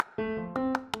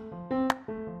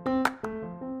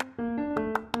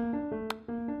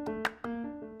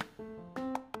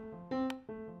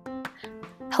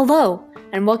Hello,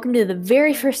 and welcome to the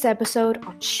very first episode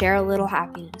on Share a Little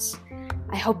Happiness.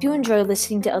 I hope you enjoy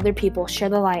listening to other people share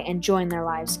the light and joy in their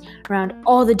lives around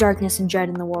all the darkness and dread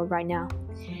in the world right now.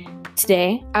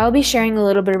 Today, I will be sharing a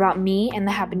little bit about me and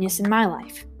the happiness in my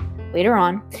life. Later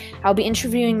on, I'll be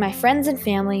interviewing my friends and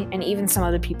family and even some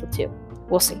other people too.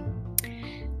 We'll see.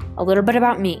 A little bit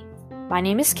about me. My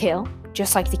name is Kale,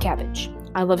 just like the cabbage.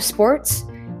 I love sports,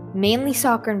 mainly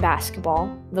soccer and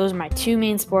basketball. Those are my two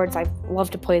main sports. I love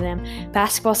to play them.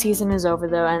 Basketball season is over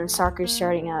though, and soccer's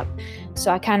starting up.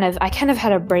 So I kind of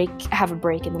have a break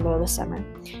in the middle of the summer.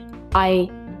 I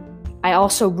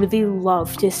also really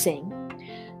love to sing.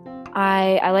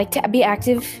 I like to be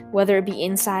active, whether it be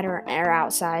inside or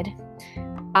outside.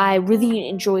 I really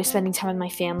enjoy spending time with my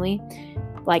family,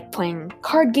 like playing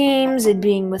card games and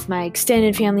being with my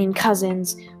extended family and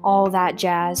cousins, all that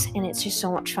jazz, and it's just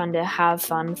so much fun to have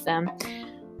fun with them.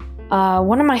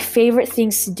 One of my favorite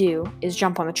things to do is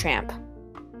jump on the tramp.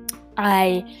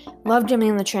 I love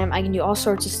jumping on the tramp. I can do all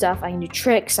sorts of stuff. I can do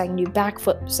tricks, I can do back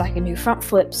flips, I can do front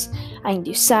flips, I can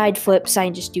do side flips, I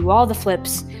can just do all the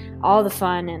flips, all the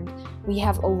fun, and we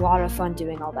have a lot of fun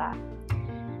doing all that.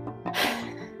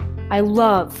 I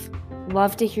love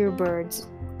to hear birds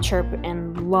chirp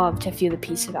and love to feel the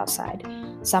peace of outside.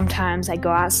 Sometimes I go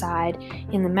outside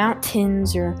in the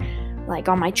mountains or like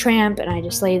on my tramp and I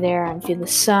just lay there and feel the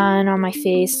sun on my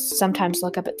face. Sometimes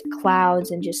look up at the clouds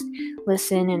and just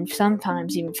listen, and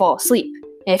sometimes even fall asleep,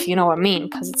 if you know what I mean,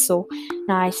 because it's so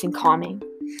nice and calming.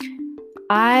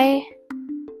 I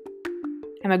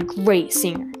am a great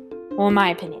singer. Well, in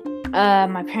my opinion.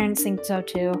 My parents think so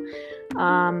too.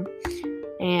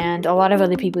 And a lot of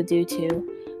other people do too.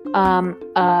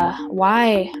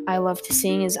 Why I love to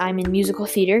sing is I'm in musical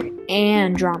theater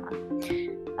and drama.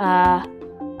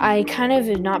 I kind of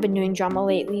have not been doing drama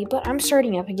lately, but I'm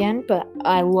starting up again, but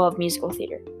I love musical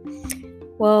theater.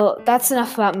 Well, that's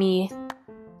enough about me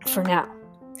for now.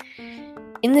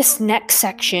 In this next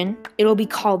section, it'll be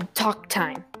called Talk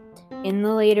Time. In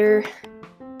the later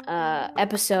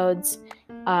episodes,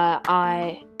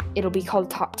 it'll be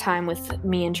called Talk Time with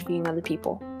me interviewing other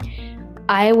people.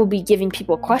 I will be giving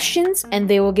people questions, and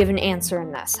they will give an answer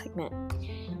in that segment.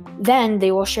 Then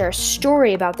they will share a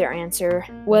story about their answer,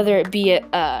 whether it be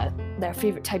their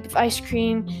favorite type of ice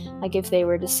cream. Like if they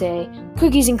were to say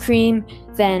cookies and cream,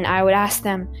 then I would ask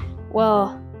them,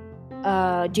 well,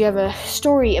 do you have a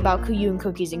story about you and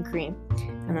cookies and cream?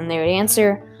 And then they would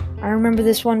answer, I remember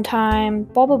this one time,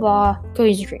 blah, blah, blah,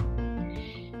 cookies and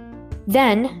cream.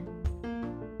 Then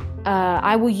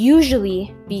I will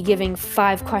usually be giving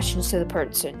 5 questions to the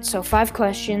person. So 5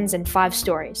 questions and 5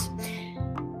 stories.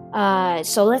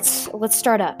 So let's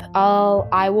start up.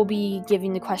 I will be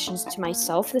giving the questions to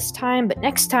myself this time, but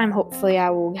next time, hopefully,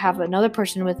 I will have another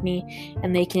person with me,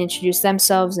 and they can introduce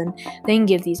themselves, and they can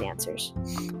give these answers.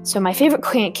 So my favorite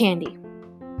candy.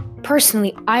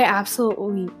 Personally, I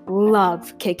absolutely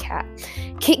love Kit Kat.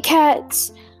 Kit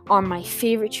Kats are my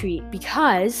favorite treat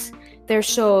because they're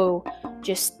so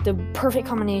just the perfect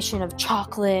combination of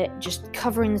chocolate, just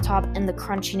covering the top, and the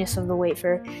crunchiness of the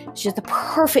wafer. It's just the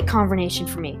perfect combination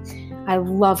for me. I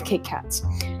love Kit Kats.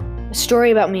 A story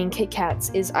about me and Kit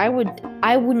Kats is I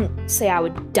wouldn't say I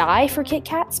would die for Kit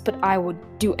Kats, but I would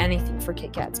do anything for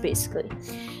Kit Kats, basically.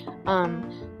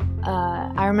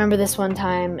 I remember this one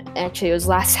time, actually it was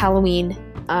last Halloween.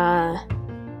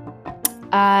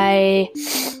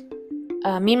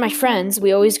 Me and my friends,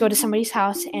 we always go to somebody's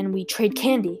house and we trade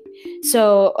candy.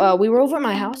 So we were over at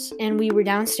my house and we were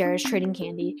downstairs trading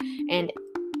candy, and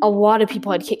a lot of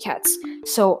people had Kit Kats.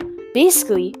 So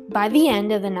basically, by the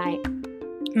end of the night,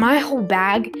 my whole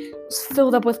bag was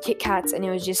filled up with Kit Kats, and it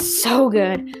was just so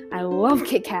good. I love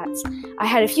Kit Kats. I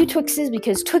had a few Twixes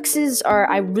because Twixes are,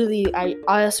 I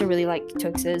also really like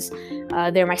Twixes.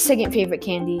 They're my second favorite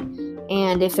candy.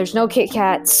 And if there's no Kit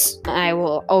Kats, I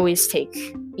will always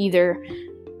take either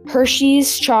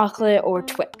Hershey's chocolate or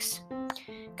Twix.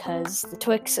 Because the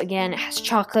Twix, again, has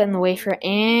chocolate in the wafer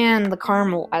and the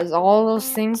caramel. As all those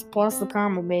things plus the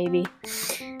caramel, baby.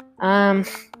 So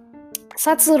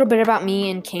that's a little bit about me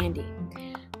and candy.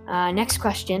 Next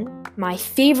question. My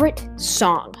favorite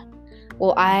song.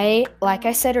 Well, like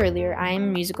I said earlier, I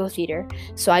am musical theater,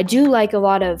 so I do like a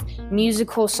lot of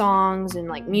musical songs and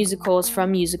like musicals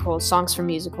from musicals, songs from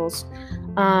musicals.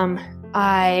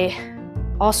 I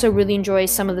also really enjoy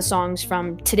some of the songs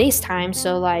from today's time,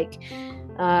 so like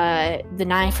from the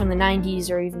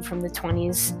 90s or even from the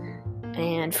 20s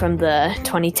and from the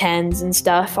 2010s and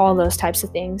stuff, all those types of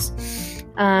things.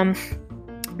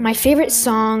 My favorite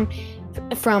song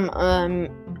from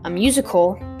a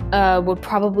musical would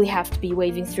probably have to be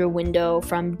Waving Through a Window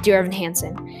from Dear Evan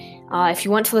Hansen. If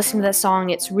you want to listen to that song,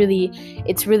 it's really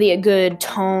a good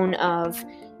tone of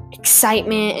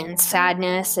excitement and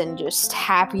sadness and just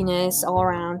happiness all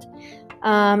around.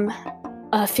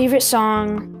 A favorite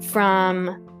song from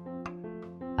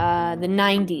the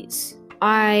 90s.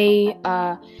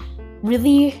 I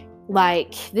really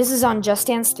like, this is on Just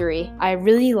Dance 3. I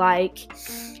really like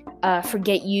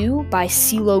Forget You by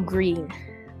CeeLo Green.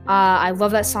 I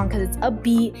love that song because it's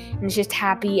upbeat and it's just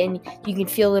happy, and you can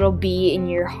feel a little beat in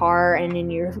your heart and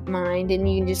in your mind, and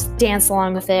you can just dance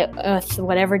along with it with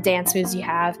whatever dance moves you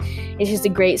have. It's just a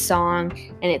great song,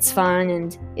 and it's fun,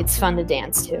 and it's fun to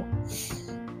dance to.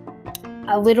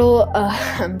 A little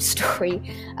story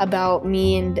about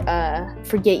me and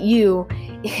Forget You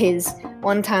is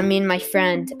one time me and my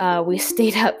friend, we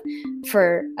stayed up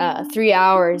for 3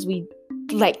 hours. We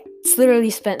literally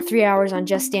spent 3 hours on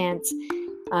Just Dance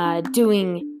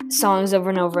doing songs over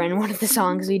and over, and one of the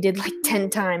songs we did 10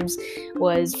 times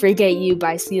was Forget You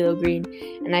by CeeLo Green,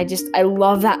 and I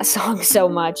love that song so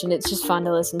much, and it's just fun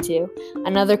to listen to.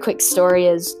 Another quick story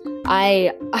is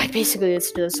I basically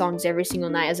listen to those songs every single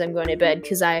night as I'm going to bed,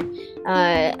 because they're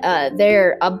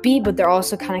upbeat, but they're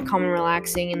also kind of calm and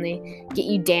relaxing, and they get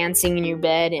you dancing in your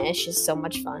bed, and it's just so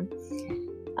much fun.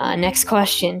 Next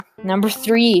question, number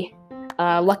 3,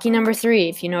 lucky number 3,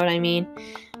 if you know what I mean.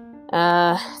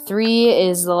 3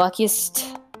 is the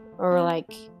luckiest, or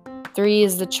 3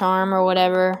 is the charm or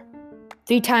whatever.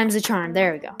 3 times the charm.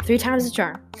 There we go. 3 times the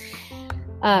charm.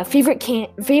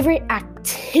 Favorite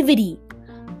activity.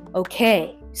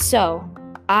 Okay, so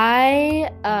they're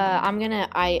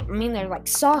like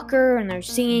soccer and they're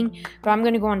singing, but I'm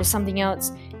gonna go on to something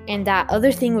else, and that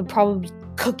other thing would probably be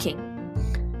cooking.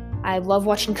 I love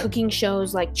watching cooking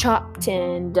shows like Chopped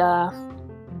and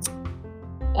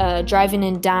Drive-In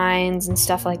and Dines and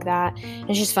stuff like that.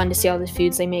 It's just fun to see all the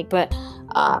foods they make. But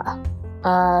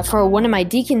for one of my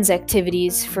Deacons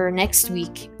activities for next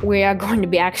week, we are going to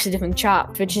be actually doing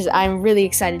Chopped, which is I'm really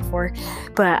excited for.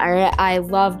 But I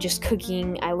love just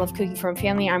cooking. I love cooking for my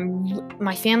family.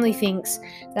 My family thinks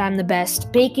that I'm the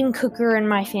best bacon cooker in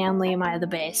my family. Am I the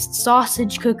best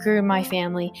sausage cooker in my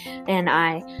family? And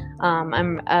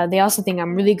they also think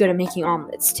I'm really good at making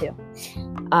omelets too.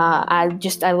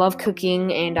 I love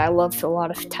cooking, and I love a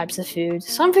lot of types of food.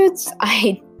 Some foods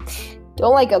I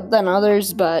don't like than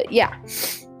others, but yeah.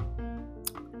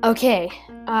 Okay,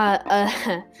 a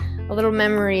little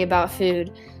memory about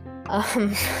food.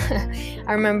 I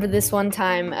remember this one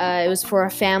time, it was for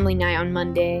a family night on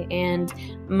Monday, and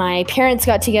my parents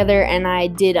got together and I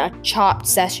did a Chopped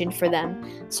session for them.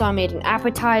 So I made an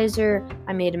appetizer,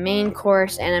 I made a main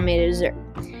course, and I made a dessert.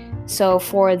 So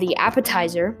for the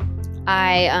appetizer,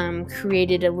 I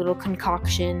created a little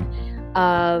concoction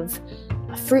of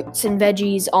fruits and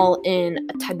veggies all in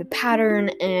a type of pattern,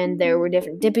 and there were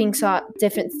different dipping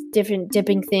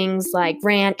things like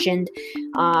ranch and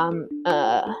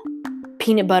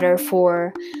peanut butter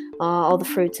for all the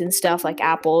fruits and stuff like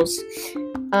apples.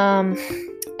 And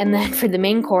then for the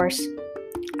main course,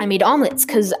 I made omelets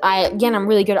because I'm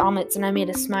really good at omelets, and I made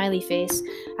a smiley face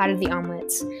out of the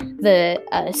omelets. The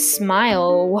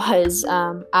smile was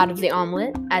out of the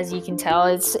omelet, as you can tell.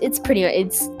 It's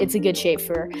a good shape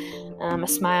for a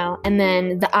smile. And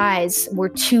then the eyes were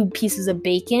 2 pieces of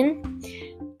bacon,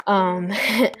 and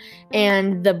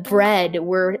the bread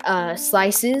were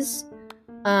slices,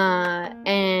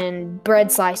 and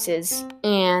bread slices,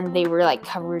 and they were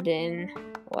covered in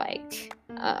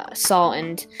salt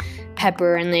and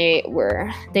pepper, and they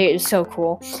were so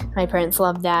cool. My parents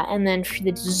loved that. And then for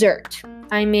the dessert,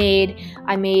 I made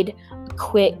a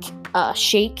quick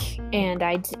shake, and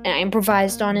I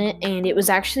improvised on it, and it was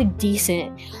actually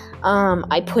decent.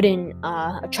 I put in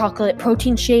a chocolate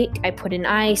protein shake, I put in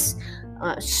ice,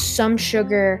 some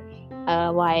sugar,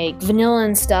 like vanilla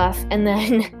and stuff, and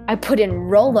then I put in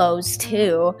Rolos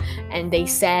too, and they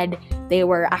said they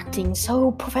were acting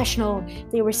so professional.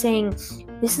 They were saying,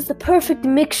 this is the perfect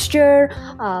mixture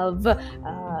of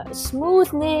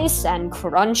smoothness and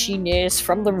crunchiness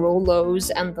from the Rolos,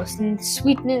 and the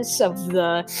sweetness of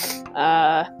the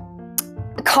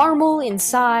caramel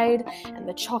inside, and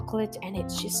the chocolate, and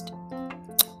it's just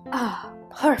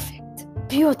perfect,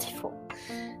 beautiful.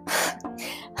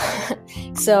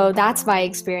 So that's my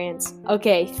experience.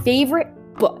 Okay, favorite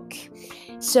book.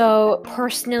 So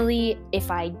personally,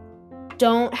 if I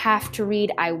don't have to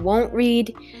read, I won't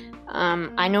read.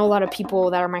 I know a lot of people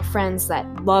that are my friends that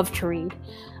love to read.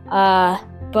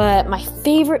 But my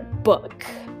favorite book.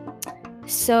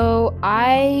 So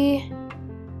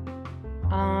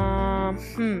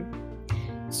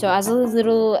So as a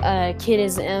little kid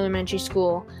in elementary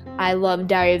school, I loved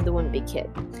Diary of the Wimpy Kid.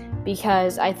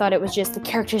 because I thought it was just the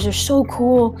characters are so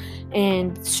cool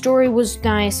and the story was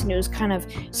nice and it was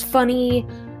funny.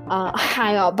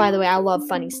 By the way, I love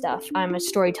funny stuff. I'm a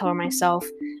storyteller myself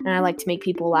and I like to make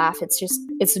people laugh.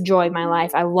 It's a joy of my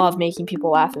life. I love making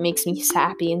people laugh. It makes me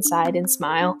happy inside and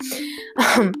smile.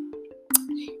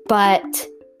 But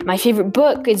my favorite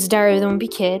book is Diary of the Wimpy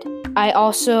Kid. I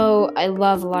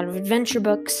love a lot of adventure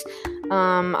books.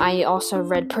 I also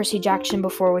read Percy Jackson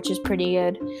before, which is pretty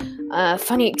good.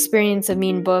 Funny experience of me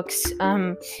in books.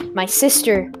 My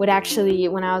sister would actually,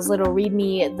 when I was little, read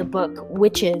me the book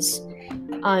Witches.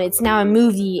 It's now a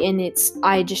movie, and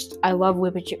I love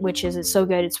Witches. It's so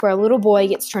good. It's where a little boy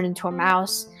gets turned into a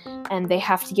mouse, and they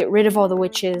have to get rid of all the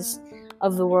witches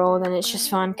of the world, and it's just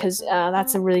fun because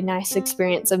that's a really nice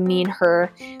experience of me and her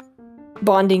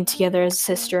bonding together as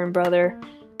sister and brother.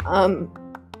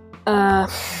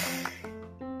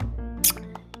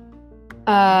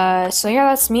 So yeah,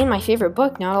 that's me and my favorite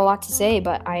book. Not a lot to say,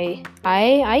 but I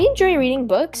enjoy reading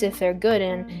books if they're good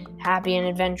and happy and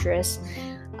adventurous.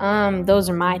 Those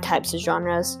are my types of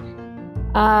genres.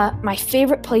 My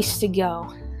favorite place to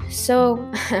go. So,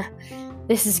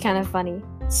 this is kind of funny.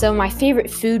 So my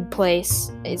favorite food place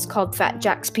is called Fat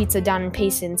Jack's Pizza down in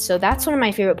Payson. So that's one of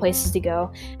my favorite places to go,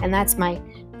 and that's my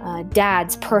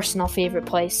dad's personal favorite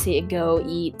place to go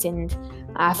eat and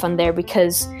have fun there,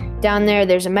 because down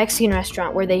there's a Mexican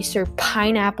restaurant where they serve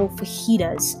pineapple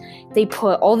fajitas. They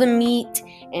put all the meat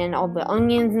and all the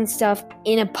onions and stuff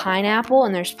in a pineapple,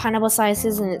 and there's pineapple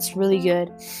slices, and it's really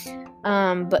good.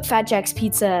 But Fat Jack's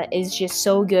Pizza is just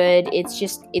so good.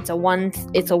 It's a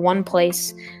one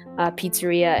place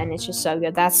pizzeria, and it's just so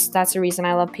good. That's the reason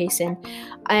I love Payson.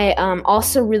 I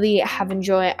also really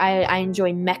I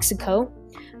enjoy Mexico.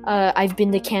 I've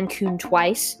been to Cancun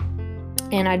twice,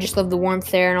 and I just love the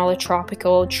warmth there and all the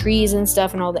tropical trees and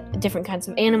stuff and all the different kinds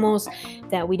of animals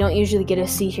that we don't usually get to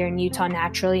see here in Utah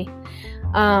naturally.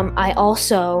 I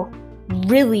also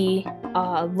really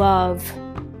love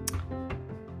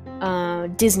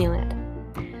Disneyland.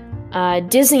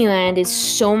 Disneyland is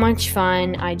so much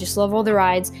fun. I just love all the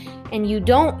rides, and you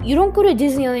don't go to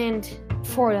Disneyland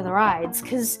for the rides,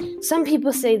 because some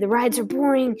people say the rides are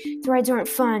boring, the rides aren't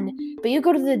fun, but you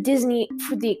go to the Disney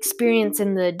for the experience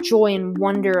and the joy and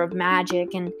wonder of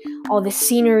magic and all the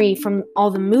scenery from all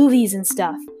the movies and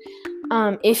stuff.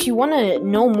 If you want to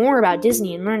know more about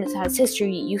Disney and learn its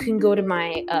history, you can go to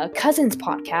my cousin's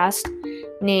podcast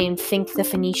named Think the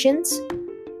Phoenicians.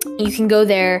 You can go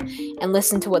there and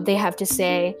listen to what they have to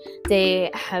say. They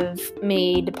have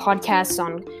made podcasts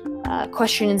on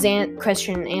question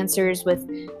and answers with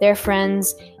their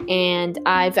friends, and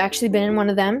I've actually been in one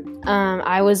of them.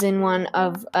 I was in one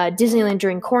of Disneyland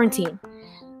during quarantine.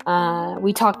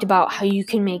 We talked about how you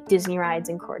can make Disney rides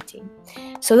in quarantine.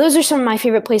 So those are some of my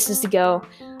favorite places to go.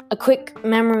 A quick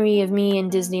memory of me in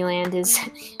Disneyland is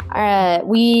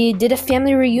we did a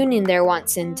family reunion there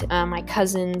once, and my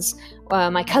cousins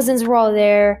were all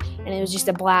there, and it was just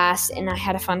a blast, and I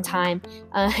had a fun time.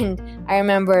 And I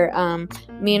remember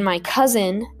me and my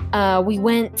cousin, we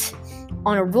went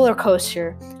on a roller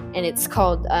coaster, and it's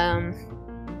called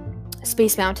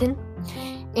Space Mountain.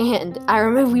 And I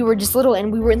remember we were just little,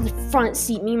 and we were in the front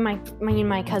seat. Me and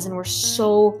my cousin were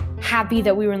so happy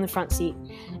that we were in the front seat,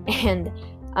 and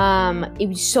it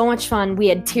was so much fun. We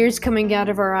had tears coming out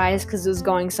of our eyes because it was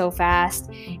going so fast.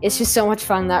 It's just so much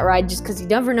fun, that ride, just because you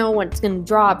never know when it's going to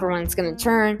drop or when it's going to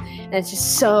turn, and it's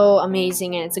just so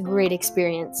amazing, and it's a great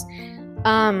experience.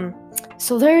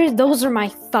 So those are my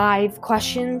 5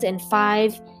 questions and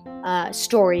 5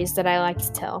 stories that I like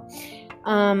to tell.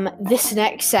 This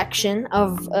next section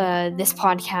of this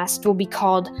podcast will be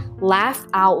called Laugh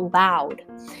Out Loud.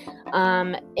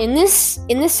 In this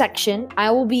section,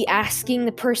 I will be asking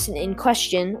the person in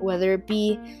question, whether it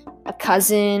be a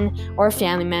cousin or a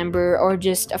family member or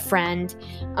just a friend,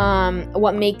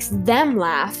 what makes them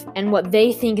laugh and what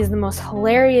they think is the most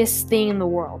hilarious thing in the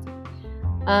world.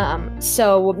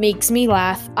 So what makes me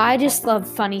laugh, I just love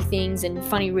funny things and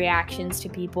funny reactions to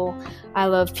people. I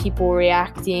love people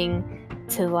reacting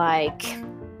to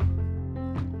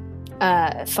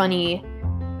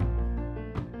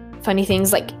funny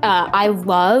things. Like I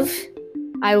love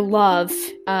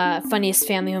Funniest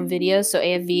Family Home Videos, so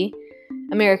AFV,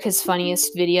 America's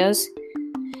Funniest Videos.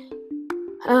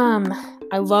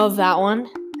 I love that one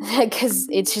because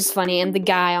it's just funny, and the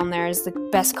guy on there is the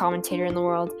best commentator in the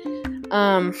world.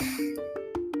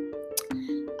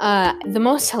 The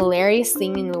most hilarious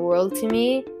thing in the world to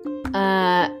me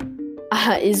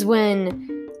is when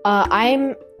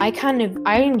I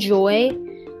enjoy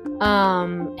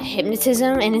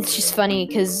hypnotism, and it's just funny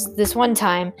because this one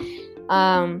time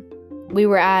we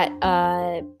were at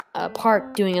a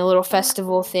park doing a little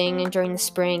festival thing during the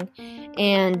spring,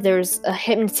 and there's a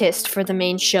hypnotist for the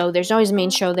main show. There's always a main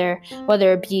show there,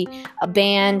 whether it be a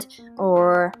band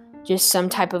or just some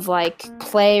type of like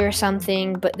play or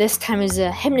something, but this time is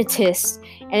a hypnotist,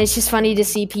 and it's just funny to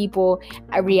see people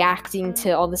reacting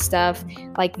to all the stuff.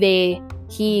 Like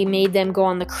he made them go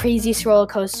on the craziest roller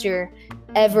coaster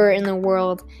ever in the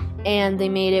world, and they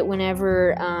made it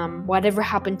whenever whatever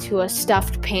happened to a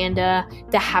stuffed panda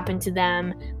that happened to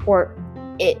them, or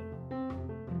it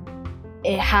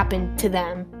happened to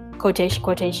them,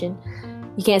 quotation.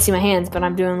 You can't see my hands, but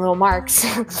I'm doing little marks.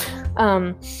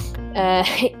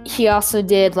 He also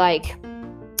did like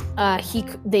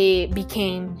they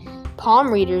became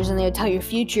palm readers, and they would tell your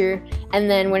future, and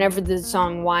then whenever the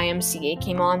song YMCA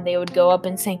came on, they would go up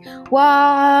and sing YMCA,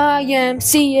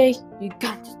 you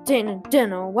got to dinner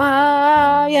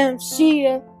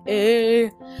YMCA.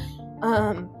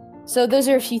 So those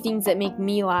are a few things that make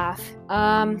me laugh.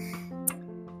 And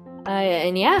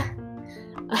yeah,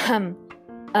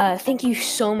 thank you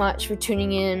so much for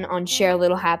tuning in on Share a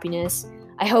Little Happiness.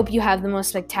 I hope you have the most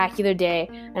spectacular day,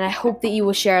 and I hope that you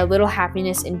will share a little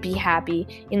happiness and be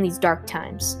happy in these dark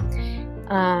times.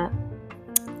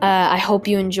 I hope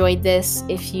you enjoyed this.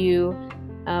 If you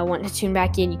want to tune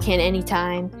back in, you can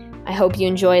anytime. I hope you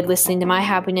enjoyed listening to my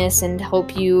happiness, and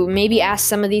hope you maybe ask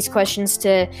some of these questions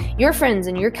to your friends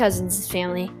and your cousins and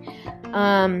family.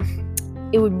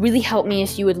 It would really help me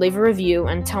if you would leave a review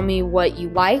and tell me what you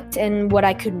liked and what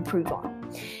I could improve on.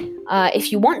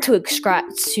 If you want to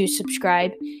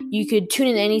subscribe, you could tune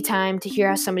in anytime to hear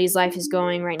how somebody's life is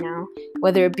going right now.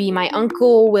 Whether it be my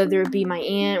uncle, whether it be my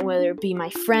aunt, whether it be my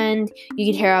friend,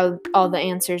 you could hear all the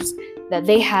answers that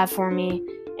they have for me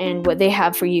and what they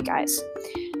have for you guys.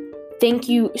 Thank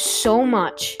you so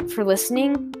much for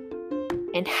listening,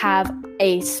 and have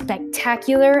a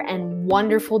spectacular and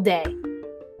wonderful day.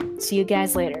 See you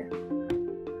guys later.